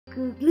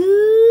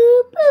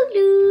Kooglu,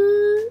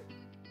 Pooglu.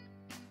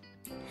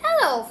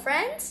 Hello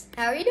friends,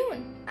 how are you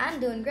doing? I'm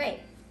doing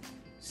great.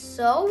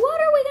 So what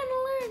are we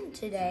gonna learn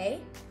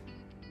today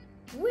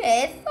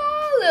with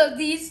all of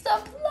these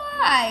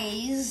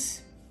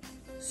supplies?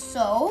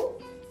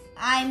 So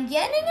I'm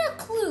getting a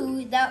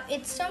clue that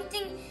it's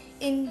something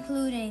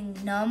including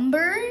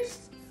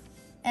numbers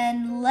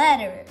and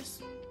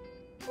letters.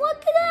 What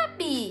could that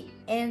be?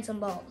 And some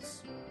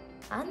balls.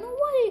 I don't know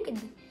what it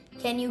could be.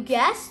 Can you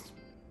guess?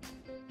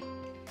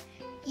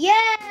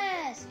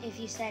 Yes! If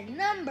you said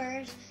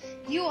numbers,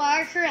 you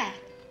are correct.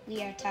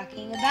 We are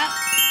talking about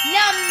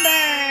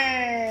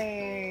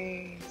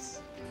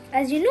numbers.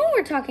 As you know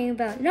we're talking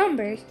about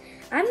numbers,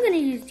 I'm going to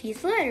use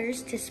these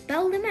letters to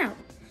spell them out.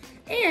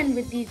 And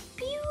with these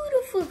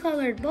beautiful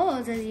colored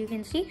balls, as you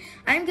can see,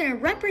 I'm going to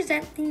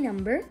represent the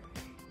number.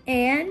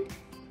 And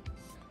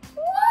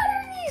what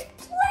are these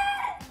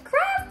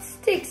craft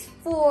sticks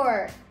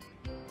for?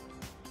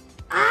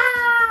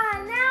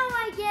 Now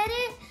I get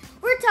it.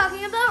 We're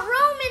talking about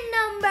Roman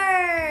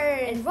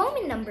numbers. And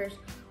Roman numbers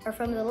are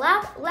from the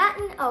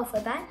Latin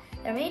alphabet.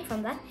 They're made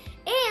from that.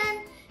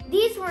 And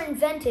these were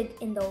invented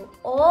in the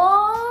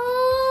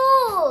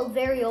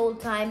very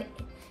old time,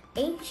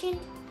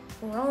 ancient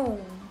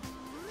Rome.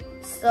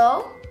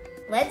 So,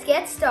 let's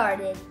get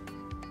started.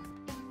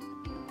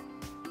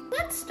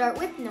 Let's start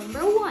with number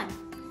 1.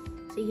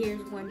 So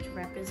here's one to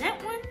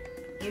represent 1.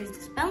 Here's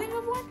the spelling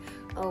of 1,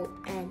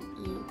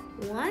 O-N-E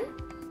 1.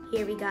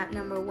 Here we got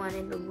number 1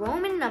 in the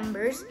Roman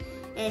numbers.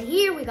 And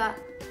here we got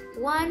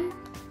 1,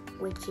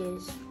 which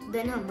is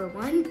the number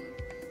 1.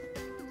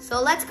 So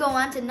let's go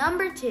on to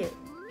number 2.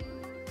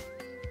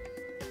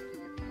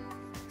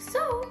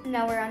 So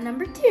now we're on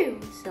number 2.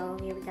 So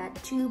here we got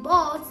 2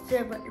 balls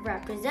to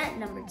represent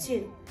number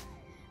 2.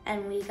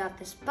 And we got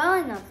the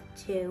spelling of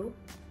 2,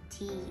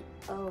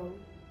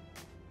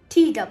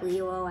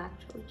 T-W-O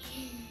actually.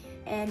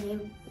 And here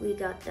we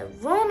got the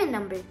Roman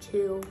number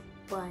 2,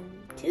 1,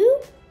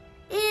 2.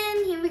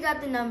 And here we got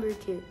the number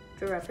 2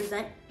 to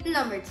represent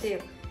number 2.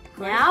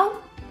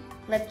 Now,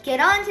 let's get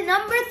on to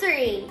number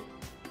 3.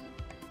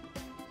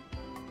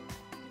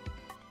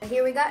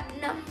 Here we got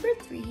number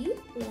 3.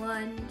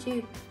 1,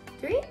 2,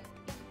 3.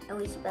 And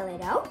we spell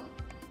it out.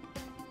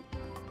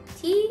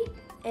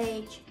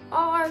 T-H-R-E-E.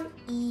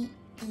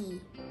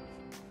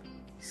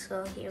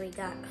 So here we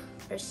got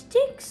our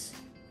sticks,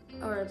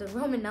 or the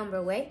Roman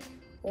number way.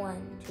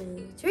 1,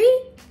 2,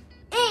 3.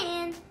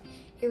 And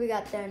here we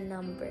got the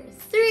number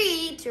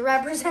 3 to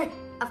represent,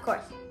 of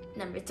course,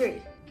 number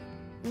 3.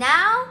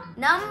 Now,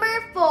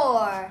 number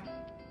 4.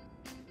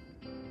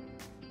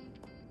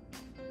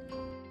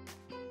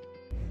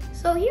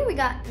 So here we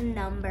got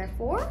number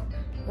 4.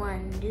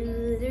 1,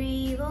 2,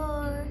 3,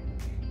 4.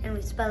 And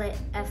we spell it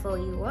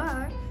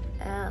F-O-U-R.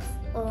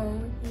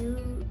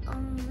 F-O-U-R.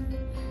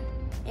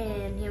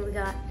 And here we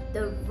got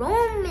the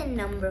Roman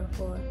number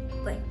 4.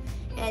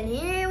 And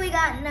here we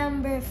got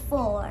number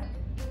 4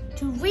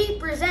 to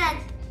represent,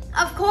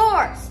 of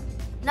course,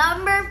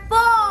 number 4.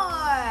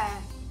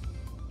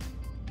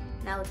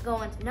 Now let's go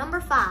on to number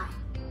 5.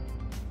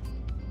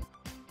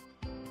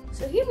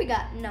 So here we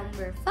got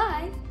number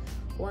 5.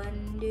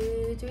 1,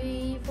 2,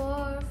 3,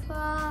 4,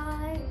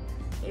 5.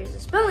 Here's the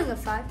spelling of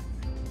 5.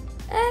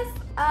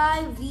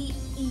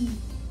 F-I-V-E.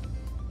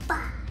 5.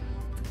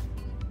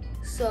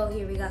 So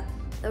here we got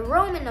the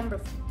Roman number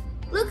 4.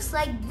 Looks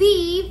like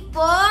V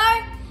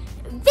for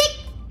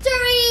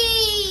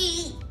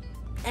victory.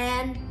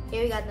 And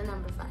here we got the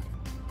number 5.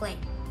 Plain.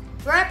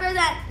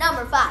 Represent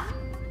number 5.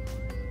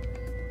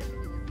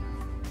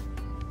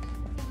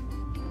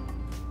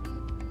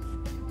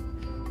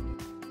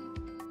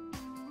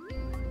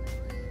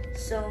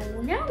 So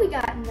now we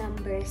got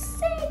number 6.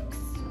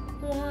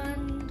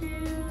 1,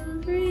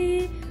 2,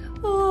 3,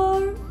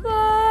 4,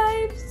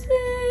 5,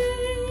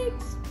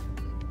 6.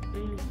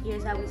 And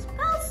here's how we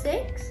spell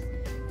 6.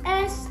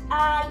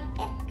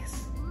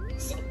 S-I-X.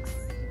 6.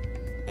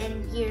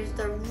 And here's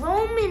the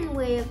Roman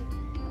way of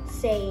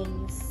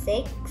saying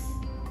 6.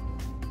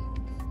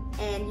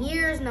 And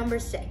here's number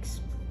 6.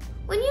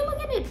 When you look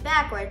at it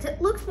backwards,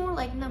 it looks more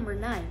like number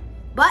 9.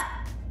 But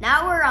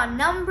now we're on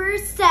number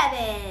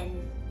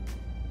 7.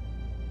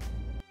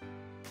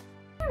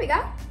 Here we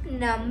go.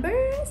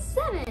 Number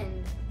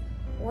 7.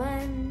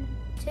 1,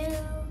 2,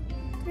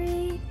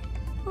 3,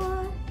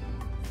 4,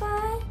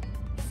 5,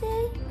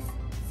 6,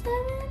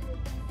 7.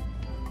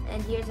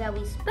 And here's how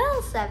we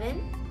spell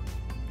 7.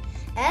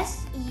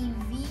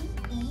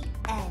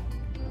 S-E-V-E-N.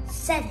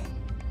 7.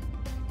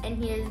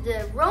 And here's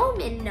the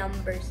Roman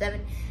number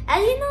 7.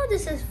 As you know,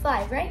 this is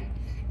 5, right?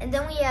 And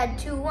then we add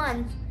 2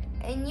 1s.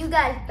 And you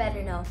guys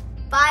better know.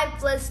 5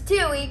 plus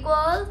 2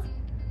 equals,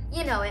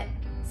 you know it,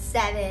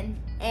 7.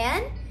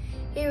 And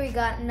here we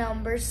got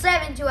number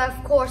 7 to,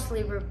 of course,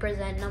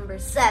 represent number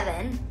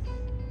 7.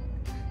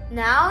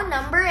 Now,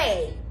 number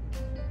 8.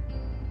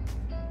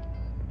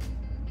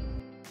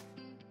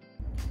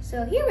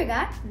 So here we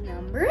got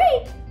number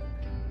 8.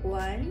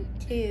 1,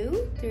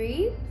 2,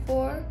 3,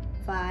 4,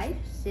 5,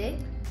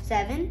 6,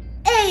 7,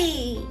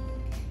 8.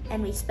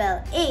 And we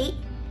spell 8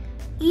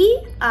 E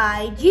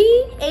 8.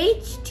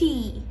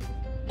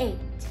 8.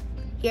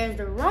 Here's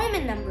the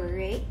Roman number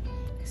 8.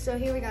 So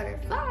here we got our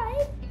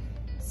 5,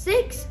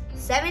 6,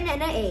 7,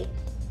 and an 8.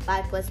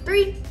 5 plus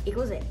 3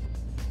 equals 8.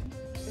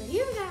 So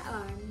here we got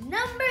our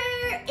number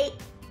 8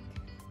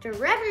 to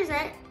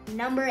represent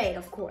number 8,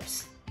 of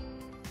course.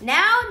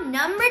 Now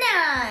number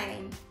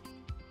 9.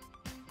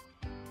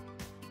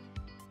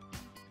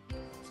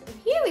 So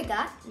here we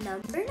got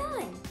number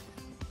 9.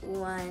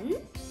 1,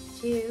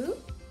 2,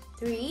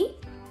 3,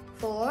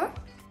 4,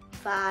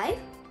 5,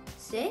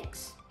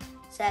 6,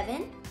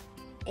 7,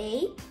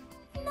 8,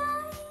 9.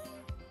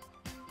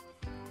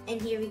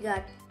 And here we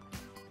got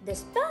the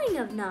spelling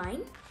of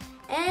 9,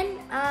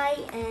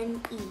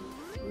 N-I-N-E,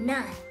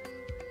 9.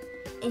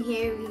 And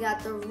here we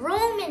got the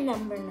Roman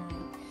number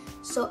 9.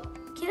 So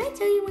can I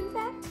tell you one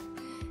fact?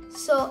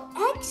 So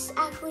X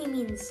actually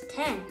means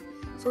 10.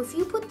 So if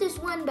you put this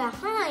one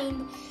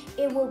behind,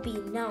 it will be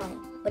 9.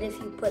 But if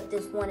you put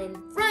this one in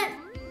front,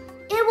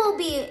 it will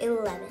be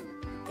 11.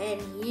 And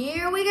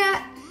here we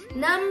got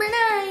number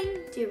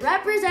 9 to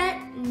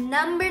represent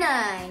number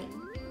 9.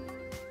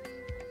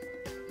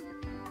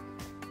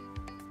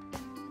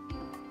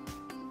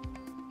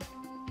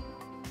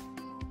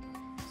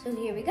 So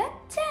here we got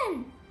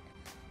 10.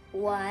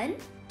 1,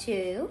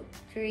 2,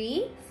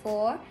 3,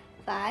 4,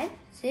 5,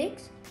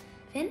 6,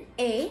 7,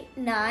 8,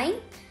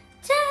 9,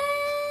 10.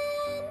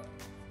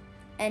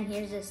 And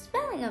here's the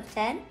spelling of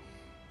 10.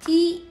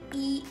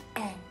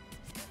 T-E-N.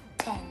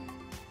 10.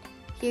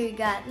 Here we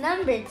got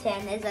number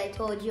 10, as I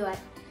told you at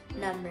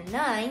number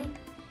 9.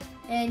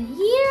 And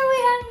here we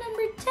have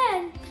number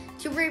 10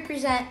 to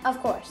represent, of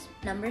course,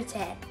 number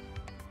 10.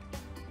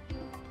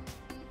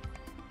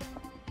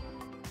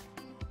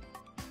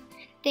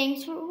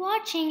 Thanks for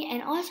watching,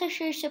 and also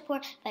show your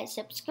support by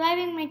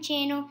subscribing my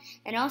channel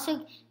and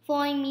also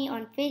following me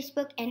on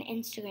Facebook and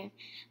Instagram.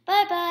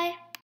 Bye bye.